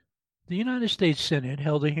The United States Senate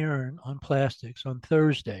held a hearing on plastics on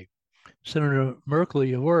Thursday. Senator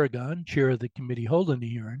Merkley of Oregon, chair of the committee holding the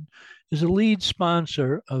hearing, is a lead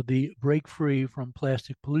sponsor of the Break Free from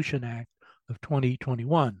Plastic Pollution Act of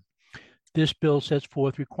 2021. This bill sets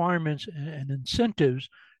forth requirements and incentives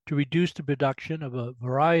to reduce the production of a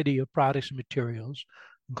variety of products and materials,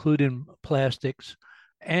 including plastics,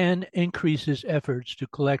 and increases efforts to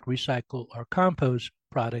collect, recycle, or compost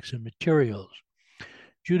products and materials.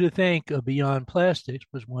 Judith Enck of Beyond Plastics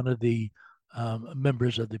was one of the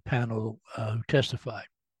members of the panel who testified.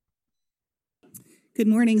 Good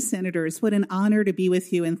morning, Senators. What an honor to be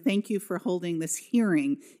with you, and thank you for holding this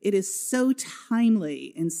hearing. It is so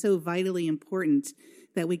timely and so vitally important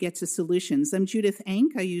that we get to solutions. I'm Judith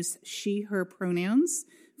Enck. I use she, her pronouns,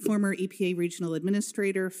 former EPA Regional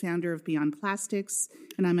Administrator, founder of Beyond Plastics,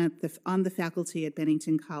 and I'm on the faculty at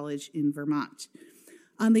Bennington College in Vermont.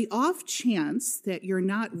 On the off chance that you're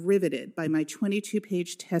not riveted by my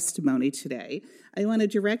 22-page testimony today, I want to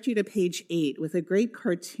direct you to page 8 with a great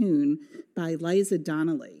cartoon by Liza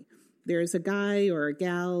Donnelly. There's a guy or a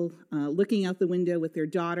gal looking out the window with their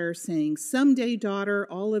daughter saying, "Someday, daughter,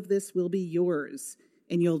 all of this will be yours,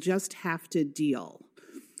 and you'll just have to deal."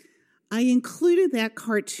 I included that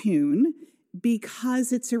cartoon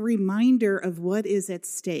because it's a reminder of what is at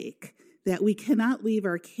stake, that we cannot leave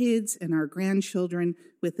our kids and our grandchildren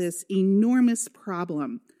with this enormous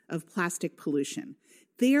problem of plastic pollution.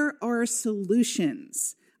 There are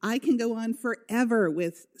solutions. I can go on forever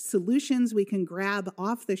with solutions we can grab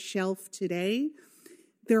off the shelf today.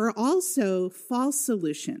 There are also false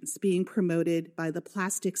solutions being promoted by the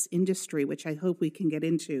plastics industry, which I hope we can get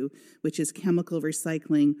into, which is chemical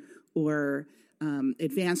recycling or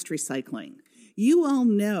advanced recycling. You all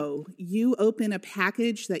know, you open a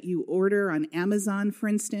package that you order on Amazon, for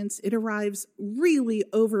instance, it arrives really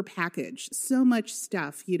overpackaged, so much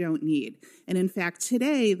stuff you don't need. And in fact,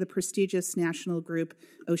 today, the prestigious national group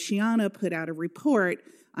Oceana put out a report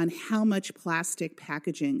on how much plastic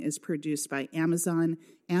packaging is produced by Amazon.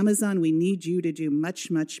 Amazon, we need you to do much,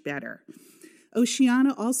 much better.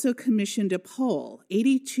 Oceana also commissioned a poll.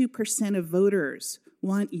 82% of voters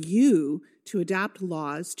want you to adopt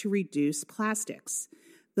laws to reduce plastics.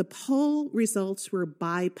 The poll results were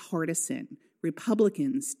bipartisan: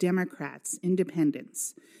 Republicans, Democrats,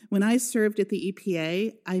 Independents. When I served at the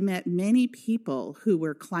EPA, I met many people who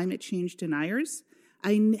were climate change deniers.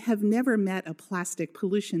 I have never met a plastic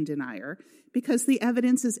pollution denier because the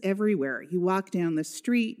evidence is everywhere. You walk down the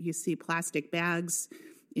street, you see plastic bags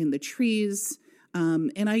in the trees.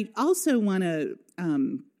 And I also want to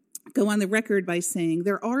go on the record by saying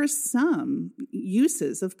there are some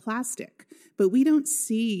uses of plastic, but we don't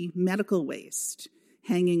see medical waste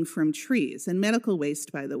hanging from trees. And medical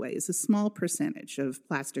waste, by the way, is a small percentage of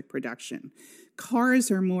plastic production.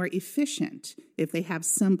 Cars are more efficient if they have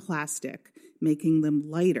some plastic, making them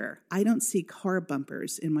lighter. I don't see car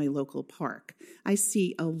bumpers in my local park. I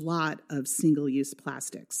see a lot of single-use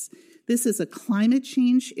plastics. This is a climate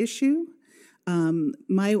change issue.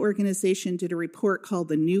 My organization did a report called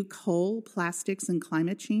The New Coal: Plastics and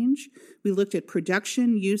Climate Change. We looked at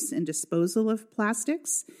production, use, and disposal of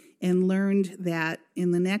plastics and learned that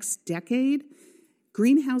in the next decade,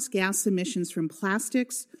 greenhouse gas emissions from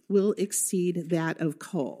plastics will exceed that of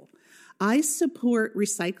coal. I support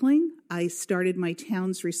recycling. I started my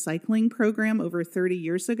town's recycling program over 30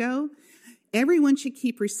 years ago. Everyone should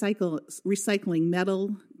keep recycling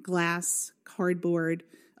metal, glass, cardboard,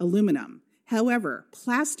 aluminum. However,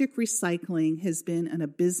 plastic recycling has been an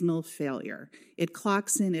abysmal failure. It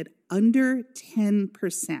clocks in at under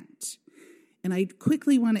 10%. And I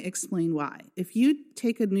quickly want to explain why. If you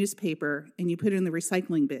take a newspaper and you put it in the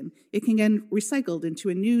recycling bin, it can get recycled into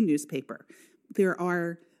a new newspaper. There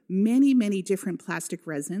are many, many different plastic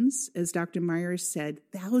resins. As Dr. Myers said,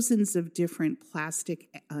 thousands of different plastic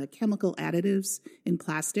chemical additives in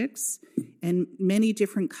plastics and many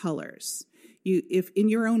different colors. If in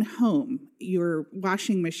your own home, your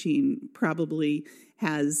washing machine probably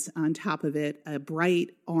has on top of it a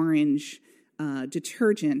bright orange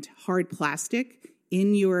detergent, hard plastic.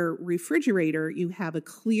 In your refrigerator, you have a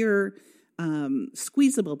clear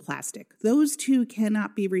squeezable plastic. Those two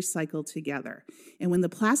cannot be recycled together. And when the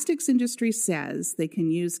plastics industry says they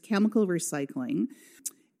can use chemical recycling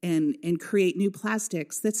and create new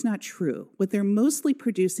plastics, that's not true. What they're mostly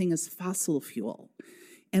producing is fossil fuel.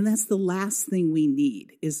 And that's the last thing we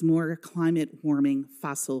need, is more climate-warming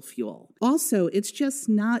fossil fuel. Also, it's just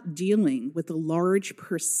not dealing with the large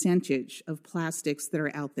percentage of plastics that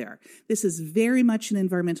are out there. This is very much an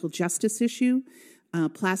environmental justice issue.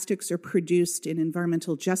 Plastics are produced in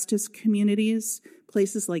environmental justice communities,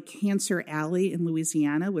 places like Cancer Alley in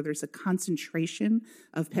Louisiana, where there's a concentration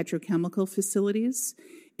of petrochemical facilities.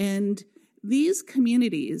 And these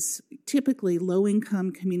communities, typically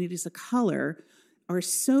low-income communities of color, are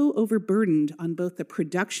so overburdened on both the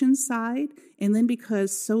production side and then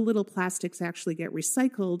because so little plastics actually get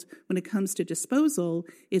recycled when it comes to disposal,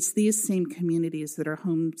 it's these same communities that are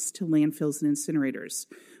homes to landfills and incinerators.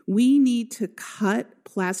 We need to cut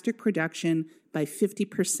plastic production by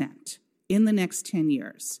 50% in the next 10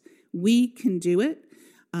 years. We can do it.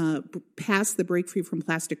 Pass the Break Free from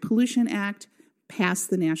Plastic Pollution Act, pass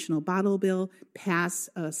the National Bottle Bill, pass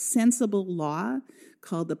a sensible law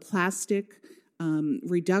called the Plastic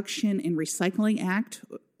Reduction and Recycling Act,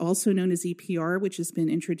 also known as EPR, which has been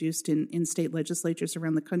introduced in state legislatures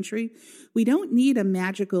around the country. We don't need a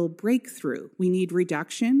magical breakthrough. We need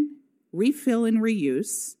reduction, refill, and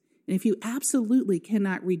reuse. And if you absolutely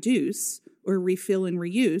cannot reduce or refill and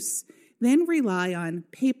reuse, then rely on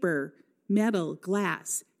paper, metal,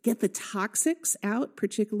 glass. Get the toxics out,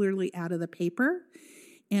 particularly out of the paper,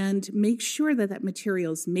 and make sure that that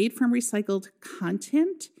material is made from recycled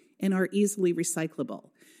content and are easily recyclable.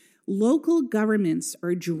 Local governments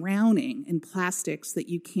are drowning in plastics that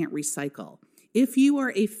you can't recycle. If you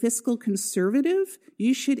are a fiscal conservative,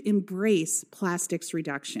 you should embrace plastics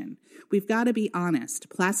reduction. We've got to be honest.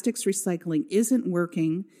 Plastics recycling isn't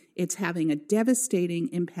working. It's having a devastating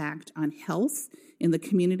impact on health in the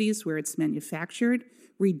communities where it's manufactured.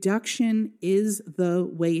 Reduction is the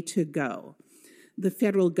way to go. The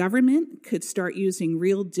federal government could start using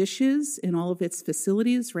real dishes in all of its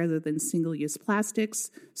facilities rather than single-use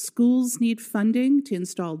plastics. Schools need funding to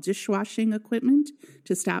install dishwashing equipment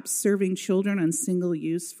to stop serving children on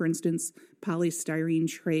single-use, for instance, polystyrene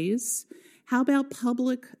trays. How about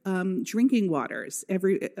public drinking waters,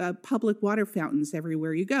 public water fountains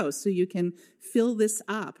everywhere you go, so you can fill this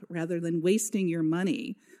up rather than wasting your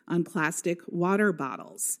money on plastic water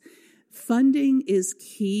bottles? Funding is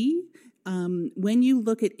key. When you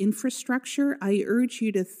look at infrastructure, I urge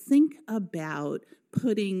you to think about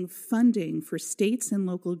putting funding for states and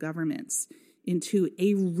local governments into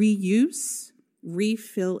a reuse,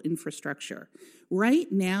 refill infrastructure.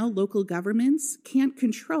 Right now, local governments can't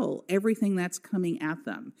control everything that's coming at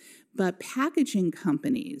them, but packaging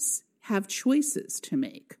companies have choices to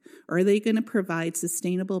make. Are they going to provide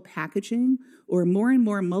sustainable packaging or more and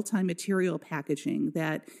more multi-material packaging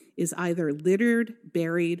that is either littered,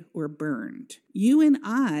 buried, or burned? You and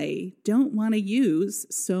I don't want to use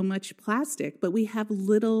so much plastic, but we have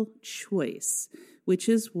little choice, which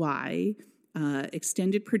is why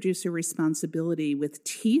extended producer responsibility with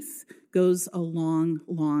teeth goes a long,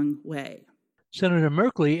 long way. Senator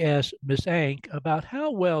Merkley asked Ms. Ank about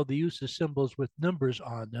how well the use of symbols with numbers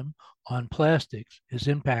on them on plastics is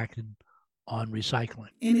impacted on recycling.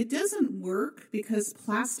 And it doesn't work because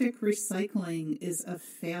plastic recycling is a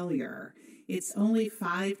failure. It's only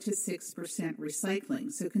 5 to 6%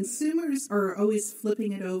 recycling. So consumers are always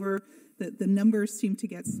flipping it over. The numbers seem to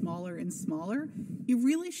get smaller and smaller. You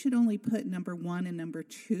really should only put number 1 and number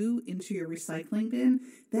 2 into your recycling bin.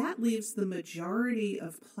 That leaves the majority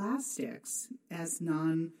of plastics as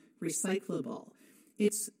non-recyclable.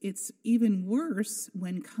 It's even worse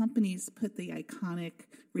when companies put the iconic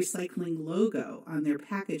recycling logo on their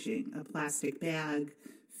packaging, a plastic bag,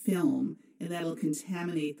 film, and that'll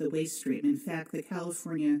contaminate the waste stream. In fact, the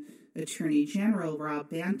California Attorney General, Rob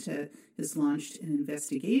Banta, has launched an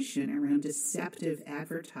investigation around deceptive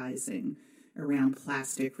advertising around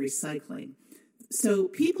plastic recycling. So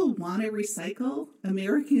people want to recycle.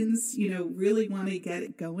 Americans, really want to get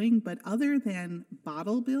it going. But other than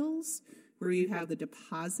bottle bills, where you have the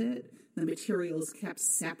deposit, the material is kept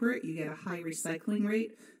separate, you get a high recycling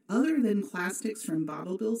rate. Other than plastics from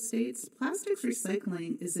bottle bill states, plastics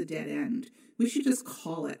recycling is a dead end. We should just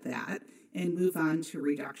call it that and move on to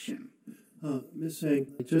reduction. Ms. Ank,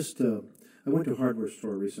 I went to a hardware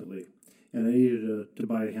store recently, and I needed to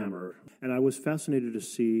buy a hammer. And I was fascinated to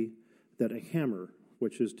see that a hammer,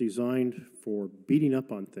 which is designed for beating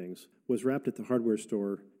up on things, was wrapped at the hardware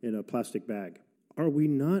store in a plastic bag. Are we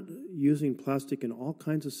not using plastic in all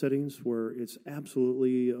kinds of settings where it's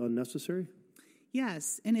absolutely unnecessary?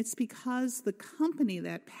 Yes, and it's because the company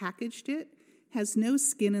that packaged it has no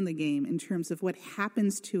skin in the game in terms of what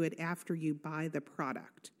happens to it after you buy the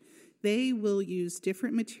product. They will use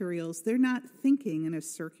different materials. They're not thinking in a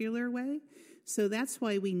circular way. So that's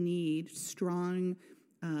why we need strong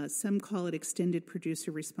Some call it extended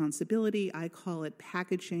producer responsibility. I call it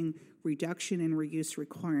packaging reduction and reuse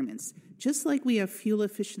requirements. Just like we have fuel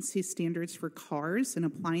efficiency standards for cars and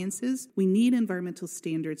appliances, we need environmental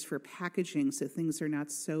standards for packaging so things are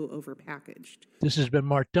not so overpackaged. This has been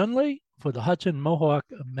Mark Dunley for the Hudson Mohawk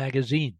Magazine.